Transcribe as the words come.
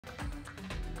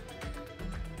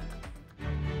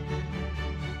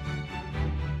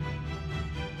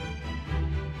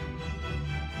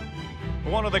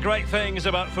One of the great things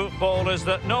about football is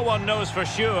that no one knows for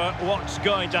sure what's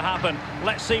going to happen.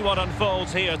 Let's see what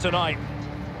unfolds here tonight.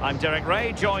 I'm Derek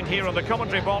Ray, joined here on the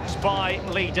commentary box by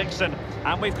Lee Dixon.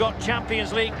 And we've got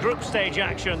Champions League group stage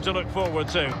action to look forward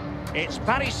to. It's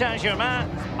Paris Saint-Germain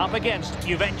up against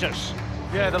Juventus.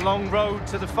 Yeah, the long road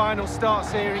to the final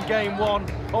starts here in game one.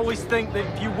 Always think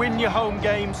that if you win your home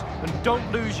games and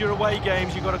don't lose your away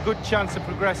games, you've got a good chance of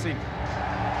progressing.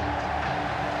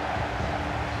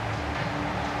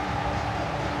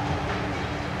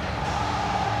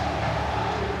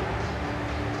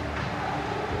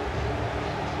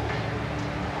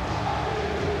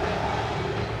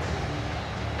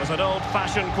 There's an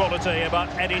old-fashioned quality about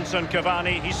Edinson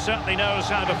Cavani. He certainly knows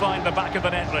how to find the back of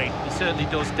the net, Lee. He certainly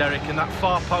does, Derek, and that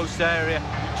far post area,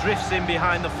 he drifts in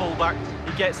behind the fullback.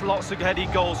 He gets lots of heady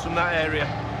goals from that area.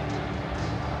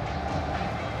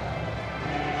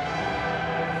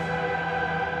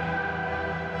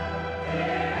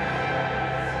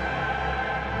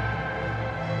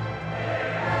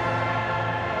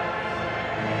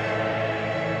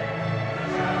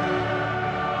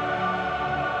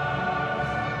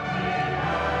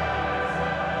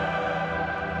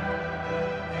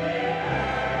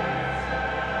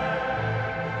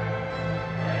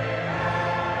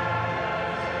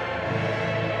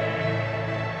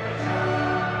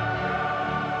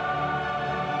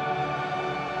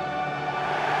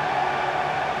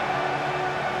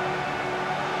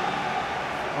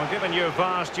 Given your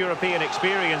vast European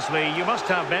experience, Lee, you must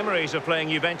have memories of playing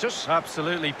Juventus.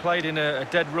 Absolutely. Played in a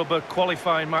dead rubber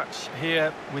qualifying match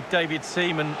here with David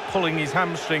Seaman pulling his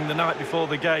hamstring the night before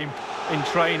the game in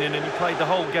training, and he played the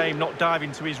whole game not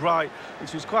diving to his right,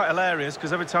 which was quite hilarious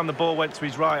because every time the ball went to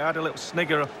his right, I had a little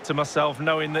snigger to myself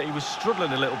knowing that he was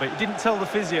struggling a little bit. He didn't tell the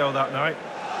physio that night.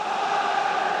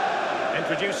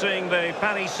 Introducing the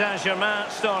Paris Saint-Germain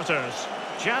starters.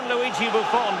 Gianluigi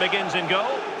Buffon begins in goal.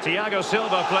 Thiago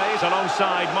Silva plays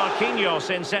alongside Marquinhos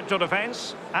in central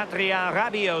defence. Adrien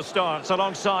Rabiot starts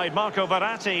alongside Marco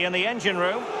Verratti in the engine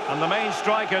room. And the main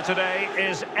striker today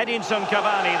is Edinson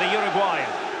Cavani, the Uruguayan.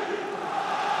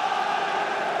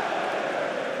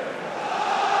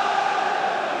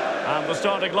 And the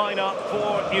starting lineup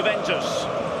for Juventus.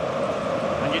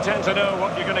 And you tend to know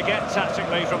what you're going to get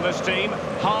tactically from this team.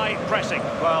 High pressing.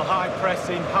 Well, high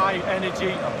pressing, high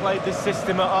energy. I played this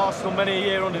system at Arsenal many a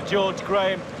year under George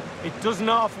Graham. It doesn't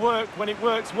half work when it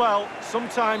works well.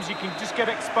 Sometimes you can just get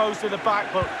exposed to the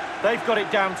back, but they've got it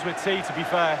down to a T, to be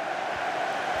fair.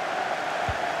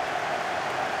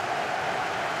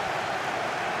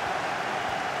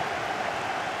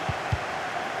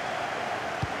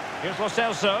 Here's Lo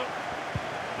Celso.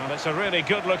 And it's a really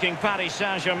good-looking Paris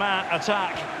Saint-Germain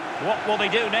attack. What will they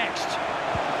do next?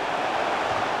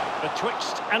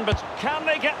 Betwixt and can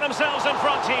they get themselves in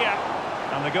front here?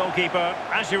 And the goalkeeper,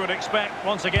 as you would expect,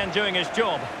 once again doing his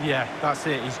job. Yeah, that's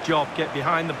it, his job. Get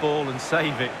behind the ball and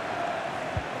save it.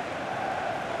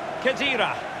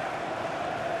 Khedira.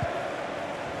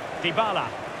 Dybala.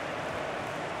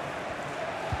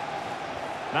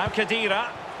 Now Khedira.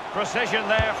 Precision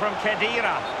there from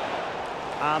Khedira.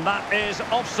 And that is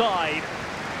offside.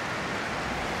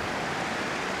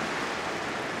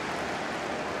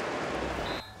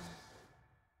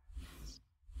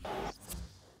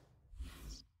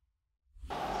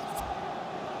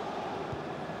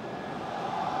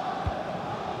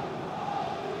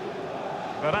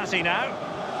 Verratti now.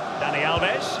 Dani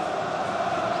Alves.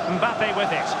 Mbappe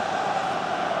with it.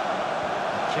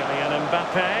 Kylian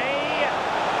Mbappe.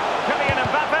 Kylian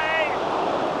Mbappe.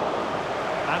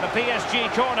 And the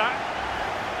PSG corner.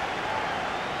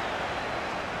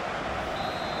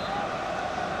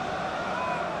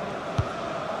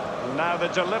 Now the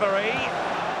delivery.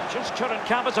 Just couldn't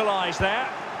capitalise there.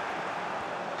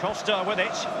 Costa with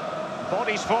it.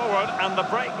 Bodies forward and the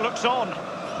break looks on.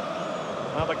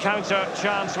 Well, the counter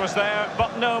chance was there,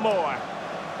 but no more.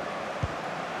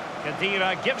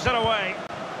 Khedira gives it away.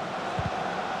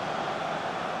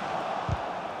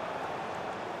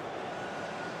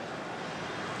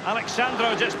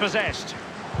 Alexandro dispossessed.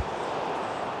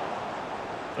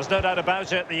 There's no doubt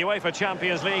about it, the UEFA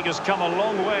Champions League has come a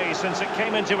long way since it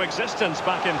came into existence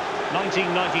back in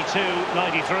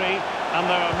 1992-93. And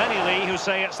there are many, Lee, who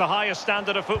say it's the highest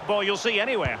standard of football you'll see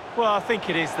anywhere. Well, I think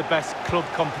it is the best club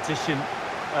competition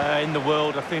in the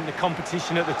world. I think the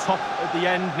competition at the top, at the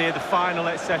end, near the final,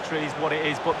 etc. is what it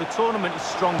is. But the tournament is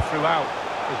strong throughout.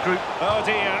 The group... Oh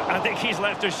dear, I think he's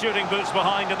left his shooting boots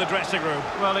behind in the dressing room.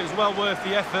 Well, it was well worth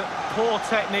the effort. Poor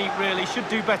technique, really. Should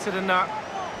do better than that.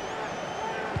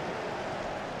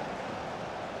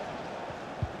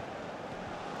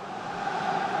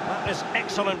 That is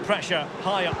excellent pressure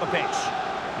high up the pitch.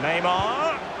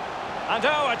 Neymar. And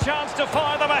oh, a chance to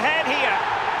fire them ahead here.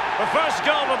 The first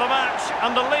goal of the match,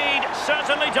 and the lead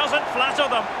certainly doesn't flatter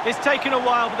them. It's taken a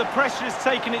while, but the pressure has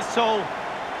taken its toll.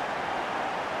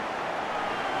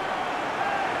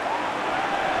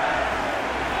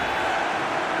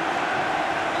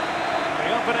 The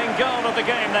opening goal of the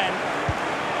game then.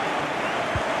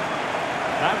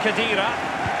 Now Khedira.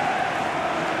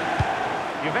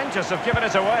 Juventus have given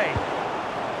it away.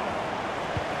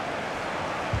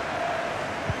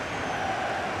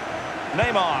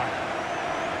 Neymar.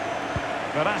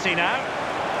 Verratti now.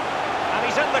 And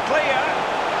he's in the clear.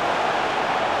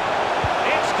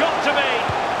 It's got to be.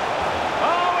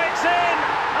 Oh, it's in!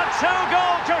 A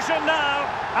two-goal cushion now.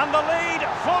 And the lead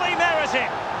fully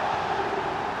merited.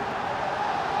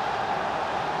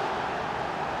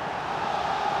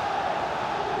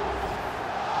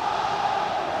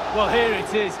 Well, here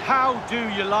it is. How do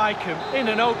you like him? In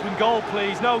an open goal,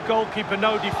 please. No goalkeeper,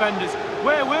 no defenders.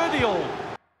 Where were they all?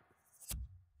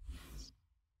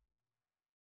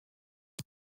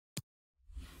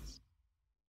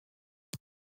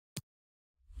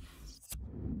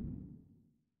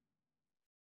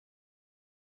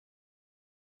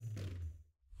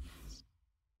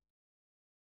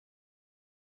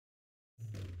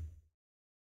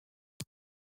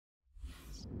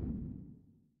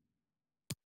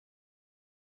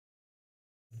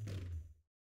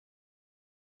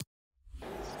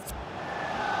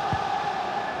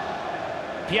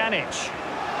 Pjanic.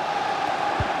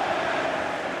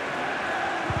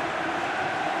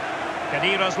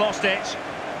 Khedira's lost it.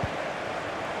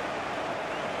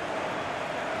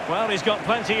 Well, he's got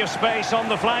plenty of space on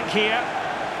the flank here.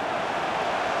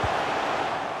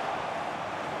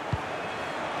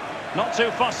 Not too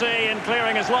fussy in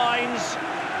clearing his lines.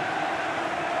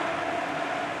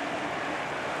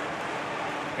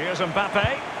 Here's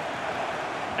Mbappe.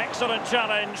 Excellent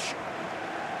challenge.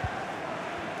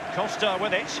 Costa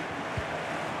with it.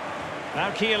 Now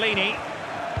Chiellini.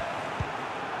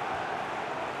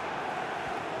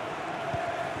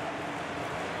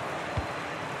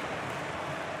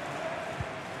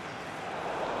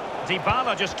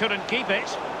 Dybala just couldn't keep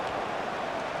it.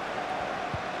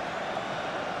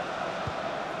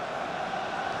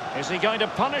 Is he going to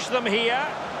punish them here?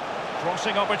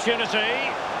 Crossing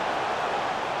opportunity.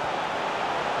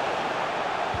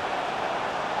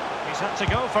 He's had to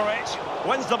go for it.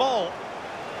 Wins the ball.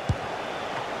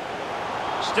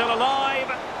 Still alive.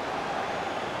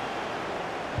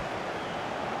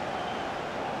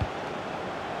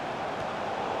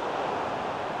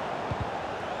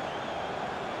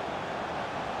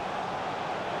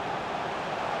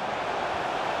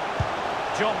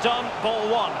 Job done, ball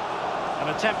one.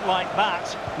 An attempt like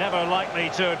that, never likely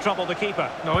to trouble the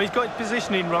keeper. No, he's got his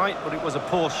positioning right, but it was a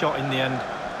poor shot in the end.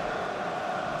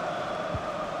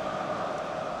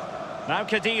 Now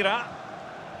Khedira.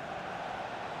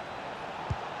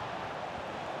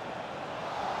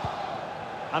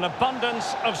 An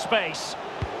abundance of space.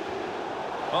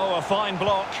 Oh, a fine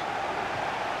block.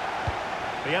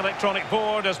 The electronic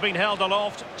board has been held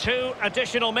aloft. 2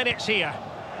 additional minutes here.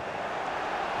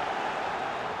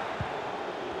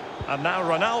 And now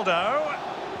Ronaldo.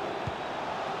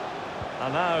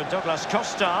 And now Douglas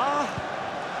Costa.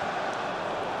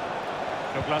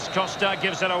 Douglas Costa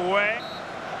gives it away.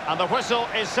 And the whistle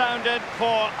is sounded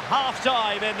for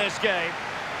half-time in this game.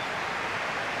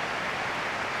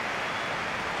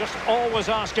 Just always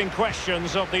asking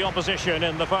questions of the opposition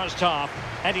in the first half.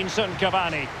 Edinson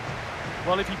Cavani.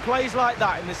 Well, if he plays like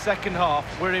that in the second half,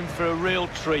 we're in for a real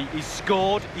treat. He's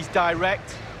scored, he's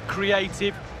direct,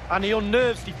 creative, and he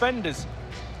unnerves defenders.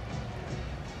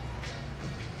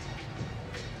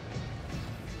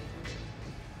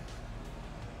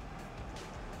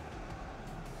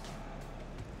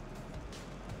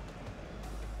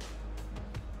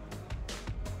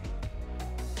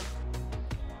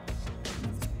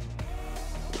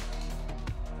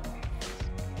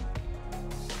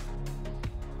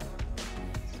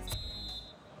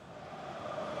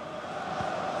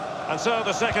 And so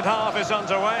the second half is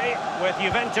underway, with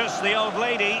Juventus, the old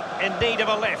lady, in need of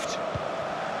a lift.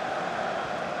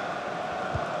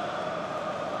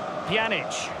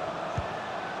 Pjanic.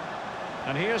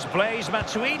 And here's Blaise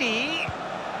Matuidi.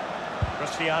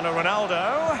 Cristiano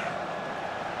Ronaldo.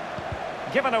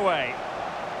 Given away.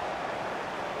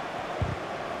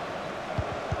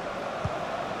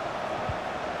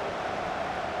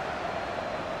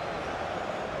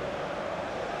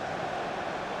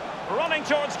 Running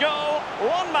towards goal,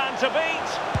 one man to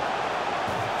beat.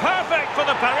 Perfect for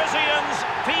the Parisians.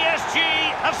 PSG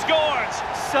have scored.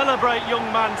 Celebrate, young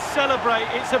man, celebrate.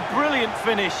 It's a brilliant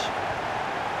finish.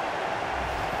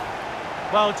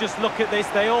 Well, just look at this.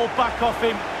 They all back off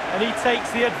him, and he takes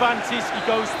the advantage. He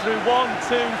goes through 1,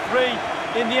 2, 3.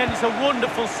 In the end, it's a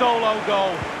wonderful solo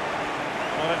goal.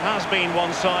 Well, it has been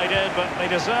one-sided, but they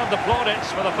deserve the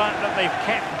plaudits for the fact that they've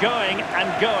kept going and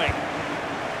going.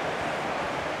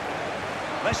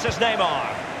 This is Neymar.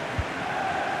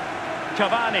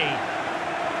 Cavani.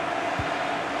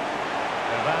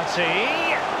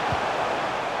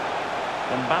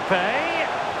 Mbappe.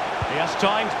 He has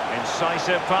timed.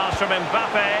 Incisive pass from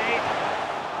Mbappe.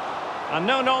 And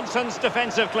no-nonsense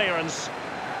defensive clearance.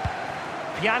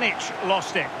 Pjanic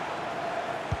lost it.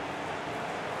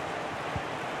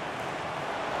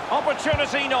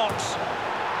 Opportunity knocks.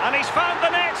 And he's found the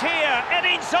net here.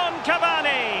 Edinson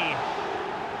Cavani.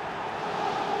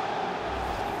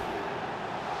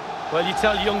 Well, you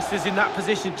tell youngsters in that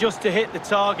position just to hit the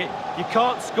target. You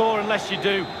can't score unless you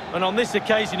do. And on this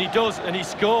occasion, he does, and he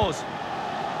scores.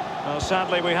 Well,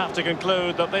 sadly, we have to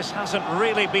conclude that this hasn't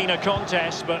really been a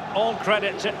contest, but all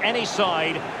credit to any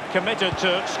side committed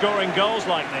to scoring goals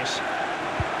like this.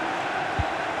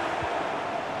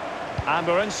 And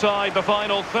we're inside the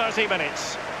final 30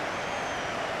 minutes.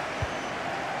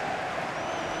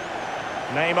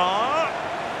 Neymar.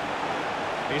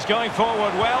 He's going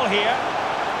forward well here.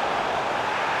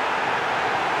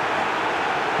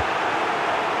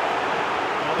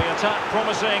 Well, the attack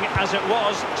promising as it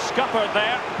was, scuppered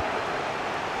there.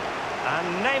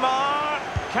 And Neymar,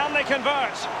 can they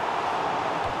convert?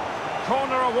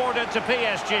 Corner awarded to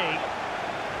PSG.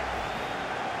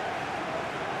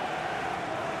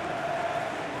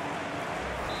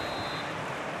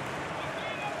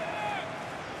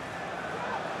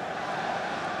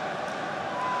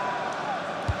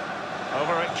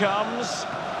 Over it comes.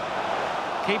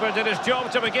 Keeper did his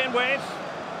job to begin with.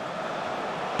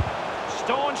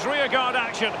 Staunch rearguard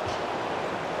action.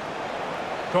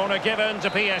 Corner given to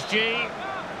PSG.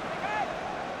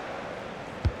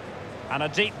 And a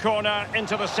deep corner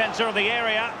into the centre of the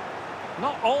area.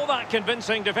 Not all that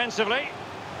convincing defensively.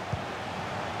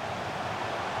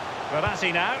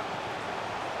 Verratti now.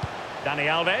 Dani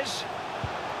Alves.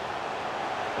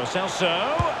 Lo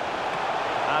Celso.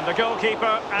 And the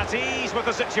goalkeeper at ease with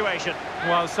the situation.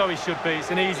 Well, so he should be.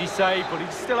 It's an easy save, but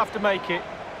he'd still have to make it.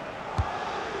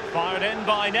 Fired in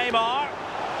by Neymar.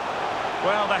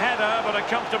 Well, the header, but a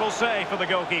comfortable save for the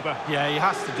goalkeeper. Yeah, he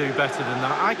has to do better than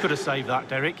that. I could have saved that,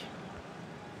 Derek.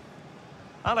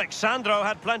 Alexandro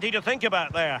had plenty to think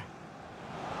about there.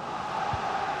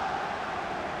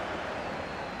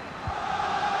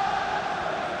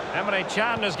 Emre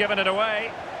Can has given it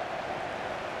away.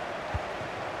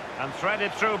 And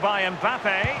threaded through by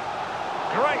Mbappe.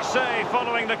 Great save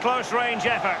following the close-range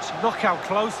effort. Look how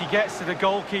close he gets to the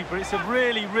goalkeeper. It's a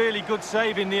really, really good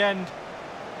save in the end.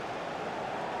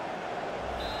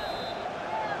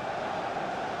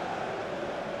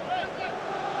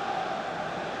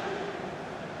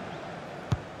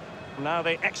 Now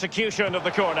the execution of the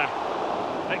corner.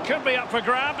 It could be up for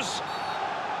grabs.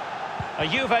 A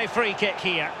Juve free kick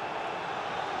here.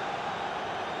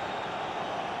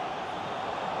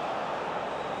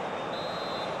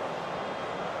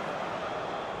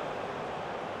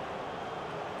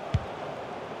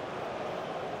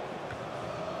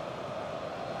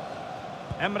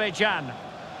 Emre Can.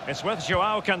 It's with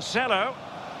Joao Cancelo.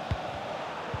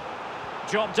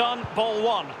 Job done, ball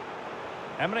one.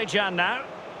 Emre Can now.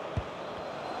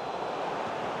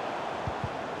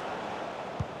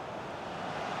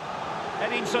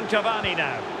 Edinson Cavani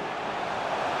now.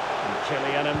 And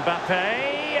Kylian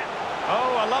Mbappe.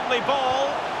 Oh, a lovely ball.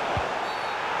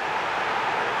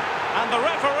 And the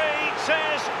referee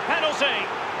says penalty.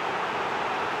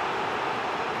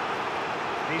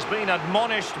 He's been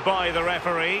admonished by the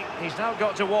referee. He's now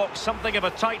got to walk something of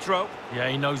a tightrope. Yeah,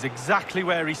 he knows exactly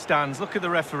where he stands. Look at the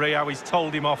referee, how he's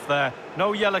told him off there.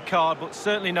 No yellow card, but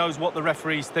certainly knows what the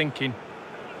referee's thinking.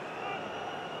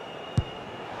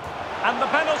 And the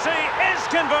penalty is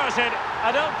converted.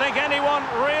 I don't think anyone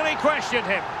really questioned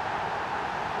him.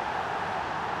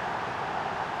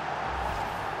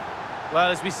 Well,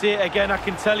 as we see it again, I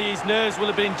can tell you his nerves will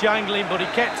have been jangling, but he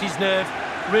kept his nerve.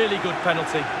 Really good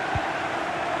penalty.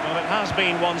 Well, it has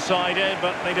been one-sided,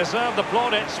 but they deserve the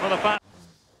plaudits for the fact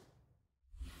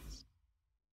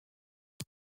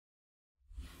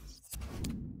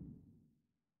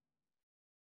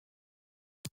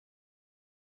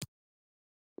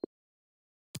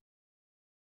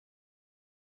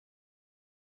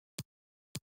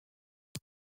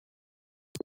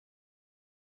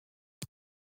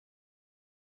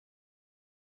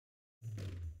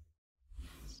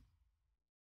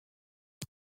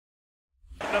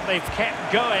that they've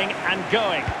kept going and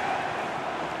going.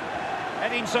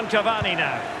 Edinson Cavani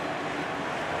now.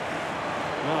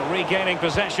 Well, regaining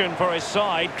possession for his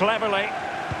side, cleverly.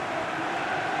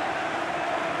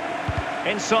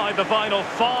 Inside the final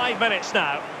 5 minutes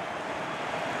now.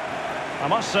 I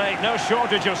must say, no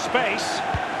shortage of space.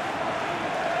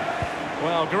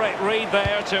 Well, great read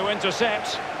there to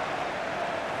intercept.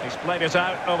 He's played it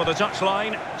out over the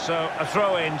touchline, so a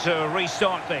throw-in to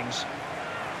restart things.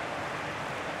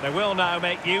 They will now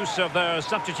make use of their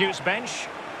substitutes bench.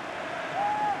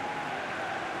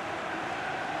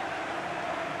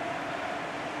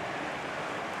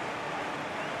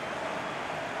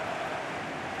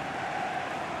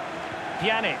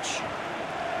 Pjanic.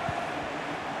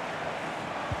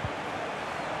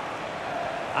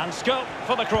 And scope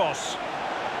for the cross.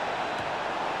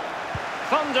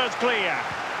 Thundered clear.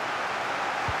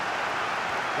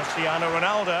 Cristiano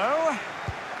Ronaldo.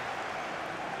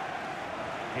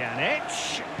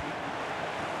 Pjanic.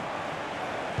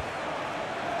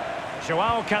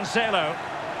 Joao Cancelo.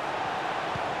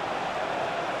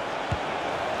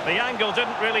 The angle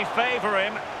didn't really favour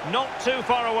him. Not too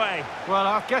far away. Well,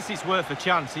 I guess it's worth a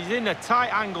chance. He's in a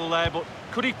tight angle there, but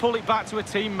could he pull it back to a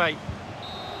teammate?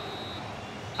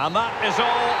 And that is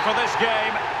all for this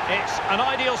game. It's an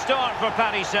ideal start for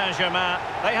Paris Saint-Germain.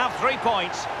 They have 3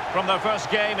 points from their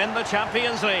first game in the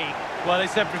Champions League. Well,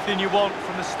 it's everything you want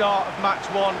from the start of match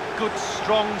one. Good,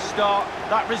 strong start.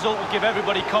 That result will give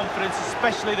everybody confidence,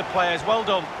 especially the players. Well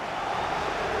done.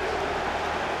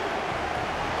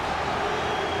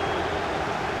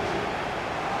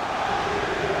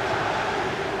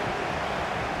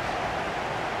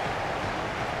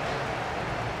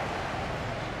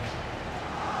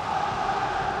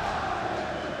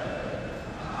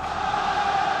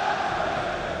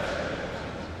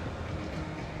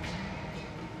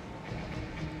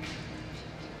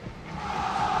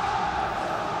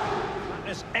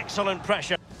 Excellent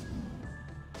pressure.